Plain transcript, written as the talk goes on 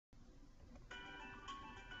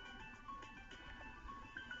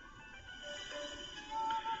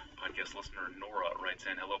listener Nora writes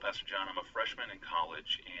in, "Hello, Pastor John. I'm a freshman in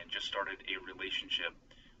college and just started a relationship.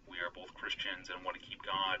 We are both Christians and want to keep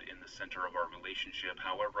God in the center of our relationship.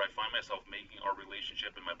 However, I find myself making our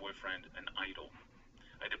relationship and my boyfriend an idol.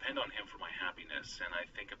 I depend on him for my happiness, and I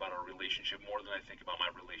think about our relationship more than I think about my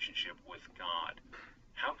relationship with God.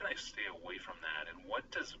 How can I stay away from that? And what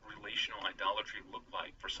does relational idolatry look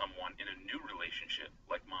like for someone in a new relationship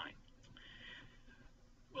like mine?"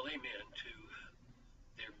 Well, amen to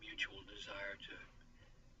their mutual desire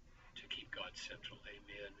to keep God central.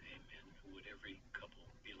 Amen, amen. Would every couple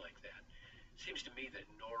be like that? Seems to me that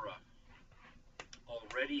Nora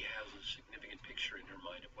already has a significant picture in her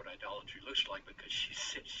mind of what idolatry looks like because she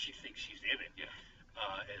says she thinks she's in it, Yeah.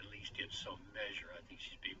 at least in some measure. I think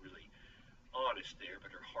she's being really honest there,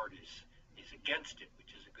 but her heart is against it,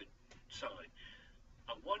 which is a good sign.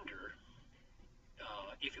 I wonder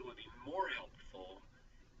if it would be more helpful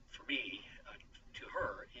for me to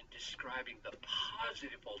her in describing the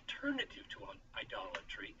positive alternative to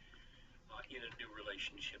idolatry in a new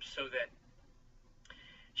relationship, so that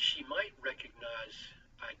she might recognize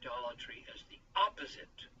idolatry as the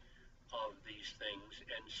opposite of these things,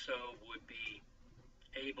 and so would be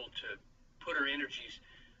able to put her energies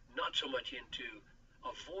not so much into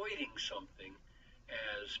avoiding something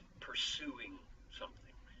as pursuing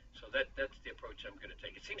something. So that's the approach I'm going to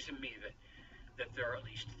take. It seems to me that there are at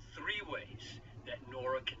least three ways that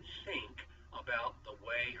Nora can think about the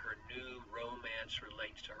way her new romance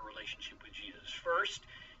relates to her relationship with Jesus. First,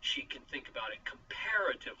 she can think about it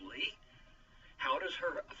comparatively. How does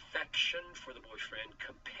her affection for the boyfriend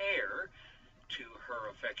compare to her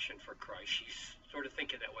affection for Christ? She's sort of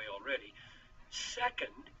thinking that way already.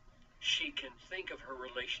 Second, she can think of her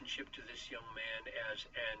relationship to this young man as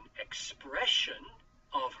an expression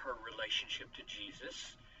of her relationship to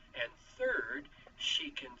Jesus. And third,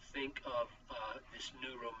 she can think of this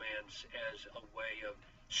new romance as a way of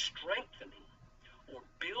strengthening or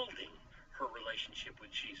building her relationship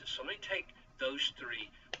with Jesus. So let me take those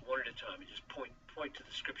three one at a time and just point to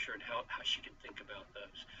the scripture and how she can think about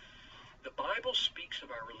those. The Bible speaks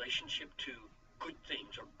of our relationship to good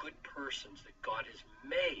things or good persons that God has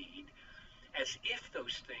made as if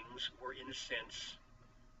those things were, in a sense,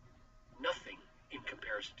 nothing in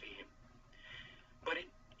comparison to him. But it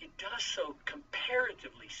does so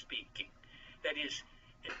comparatively speaking. That is,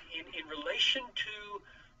 in relation to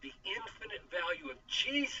the infinite value of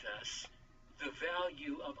Jesus, the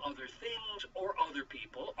value of other things or other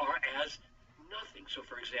people are as nothing. So,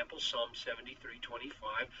 for example, Psalm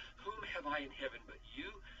 73:25, "Whom have I in heaven but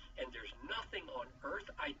you? And there's nothing on earth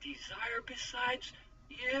I desire besides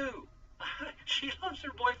you." She loves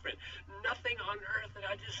her boyfriend. "Nothing on earth that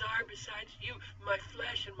I desire besides you. My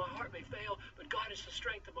flesh and my heart may fail, but God is the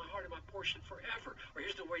strength of my heart and my portion forever." Or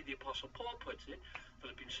here's the way the Apostle Paul puts it,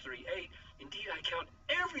 Philippians 3:8, "Indeed, I count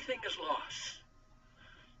everything as loss,"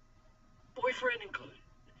 boyfriend included,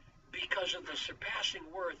 "because of the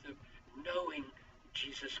surpassing worth of knowing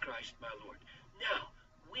Jesus Christ my Lord." Now,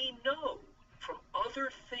 we know from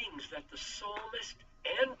other things that the psalmist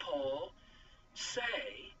and Paul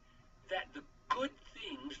say that the good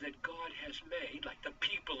things that God has made, like the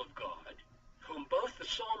people of God, whom both the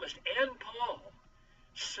psalmist and Paul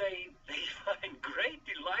say they find great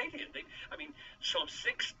delight in. Psalm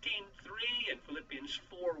 16:3 and Philippians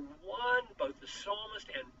 4:1, both the psalmist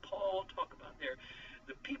and Paul talk about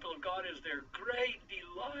the people of God as their great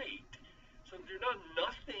delight. So they're not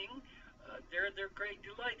nothing. They're their great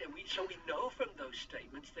delight. And so we know from those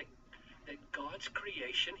statements that God's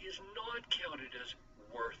creation is not counted as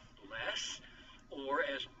worthless or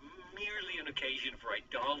as merely an occasion for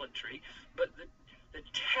idolatry, but the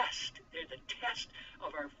test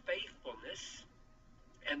of our faithfulness.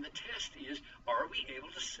 And the test is, are we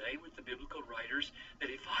able to say with the biblical writers that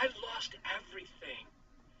if I lost everything,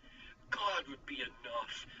 God would be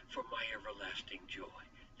enough for my everlasting joy?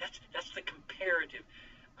 That's the comparative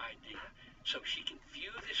idea. So she can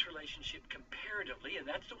view this relationship comparatively, and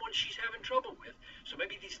that's the one she's having trouble with. So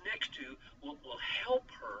maybe these next two will help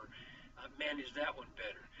her manage that one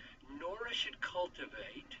better. Nora should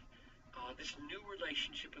cultivate this new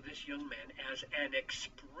relationship with this young man as an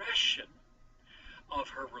expression of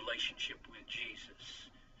her relationship with Jesus,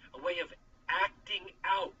 a way of acting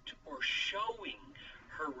out or showing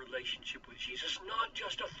her relationship with Jesus, not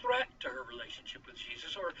just a threat to her relationship with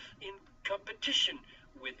Jesus or in competition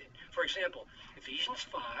with it. For example, Ephesians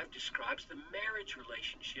 5 describes the marriage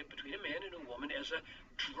relationship between a man and a woman as a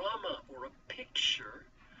drama or a picture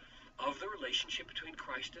of the relationship between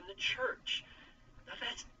Christ and the church. Now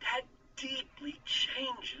that deeply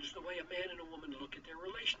changes the way a man and a woman look at their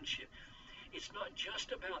relationship. It's not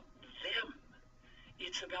just about them.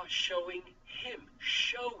 It's about showing,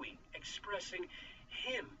 expressing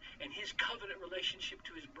him and his covenant relationship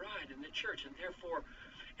to his bride and the church, and therefore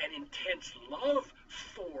an intense love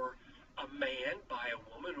for a man by a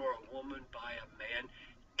woman or a woman by a man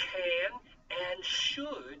can and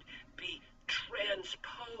should be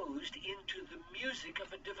transposed into the music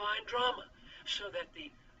of a divine drama, so that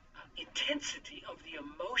the intensity of the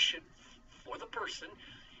emotion for the person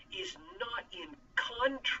is not in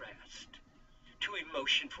contrast to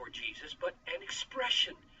emotion for Jesus, but an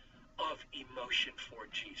expression of emotion for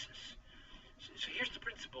Jesus. So here's the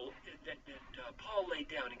principle that Paul laid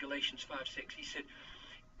down in Galatians 5:6. He said,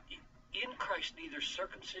 in Christ neither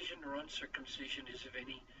circumcision nor uncircumcision is of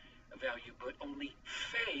any value, but only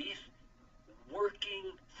faith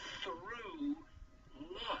working through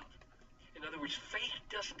love. In other words, faith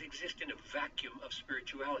doesn't exist in a vacuum of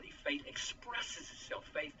spirituality. Faith expresses itself.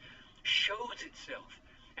 Faith shows itself.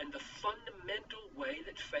 And the fundamental way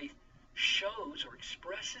that faith shows or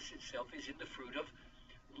expresses itself is in the fruit of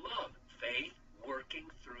love. Faith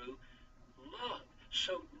working through love.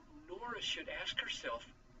 So Nora should ask herself,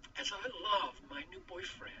 as I love my new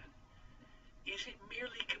boyfriend, is it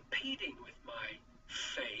merely competing with my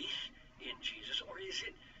faith in Jesus, or is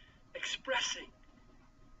it expressing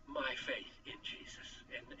my faith in Jesus?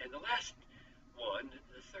 And the last one,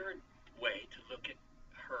 the third way to look at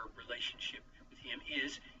her relationship with him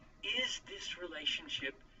is this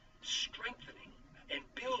relationship strengthening and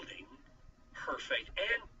building her faith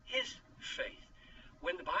and his faith?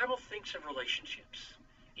 When the Bible thinks of relationships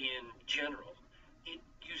in general, it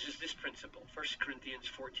uses this principle, 1 Corinthians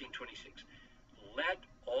 14:26. Let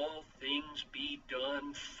all things be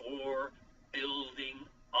done for building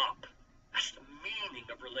up. That's the meaning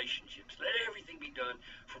of relationships. Let everything be done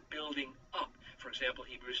for building up. For example,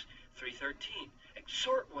 Hebrews 3:13.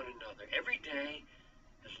 Exhort one another every day,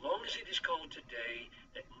 as long as it is called today,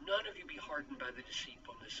 that none of you be hardened by the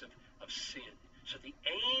deceitfulness of sin. So the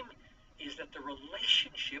aim is that the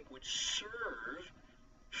relationship would serve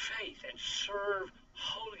faith and serve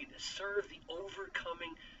holiness, serve the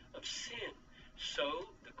overcoming of sin. So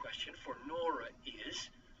the question for Nora is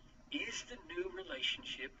the new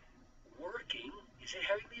relationship working? Is it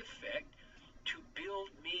having the effect to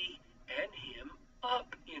build me and him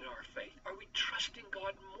up in our faith? Are we trusting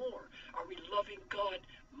God more? Are we loving God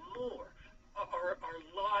more? Are our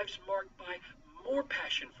lives marked by more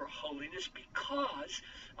passion for holiness because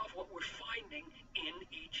of what we're finding in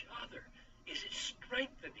each other? Is it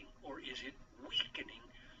strengthening or is it weakening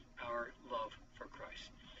our love for Christ?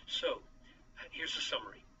 So, here's a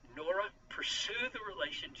summary. Nora, pursue the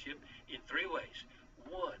relationship in three ways.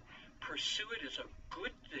 One, pursue it as a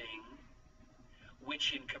good thing,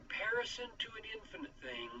 which in comparison to an infinite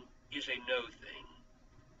thing is a no thing.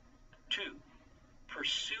 Two,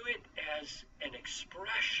 pursue it as an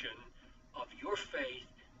expression of your faith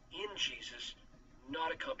in Jesus,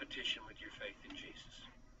 not a competition with your faith in Jesus.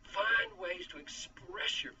 Find ways to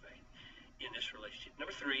express your faith in this relationship.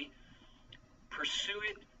 Number three, pursue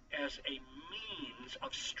it as a means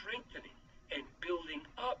of strengthening and building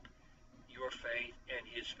up your faith and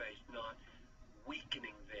his faith, not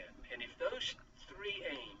weakening them. And if those three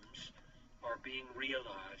aims are being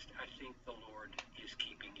realized, I think the Lord is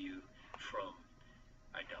keeping you from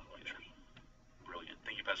idolatry. Brilliant.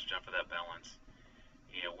 Thank you, Pastor John, for that balance.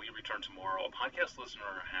 And we return tomorrow. A podcast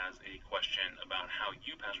listener has a question about how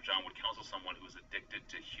you, Pastor John, would counsel someone who is addicted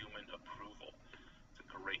to human approval. It's a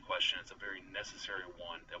great question. It's a very necessary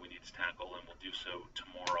one that we need to tackle, and we'll do so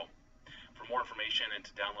tomorrow. For more information and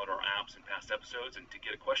to download our apps and past episodes and to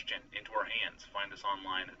get a question into our hands, find us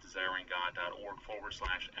online at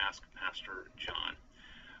desiringgod.org/askpastorjohn.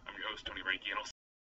 I'm your host, Tony Ranky, and I'll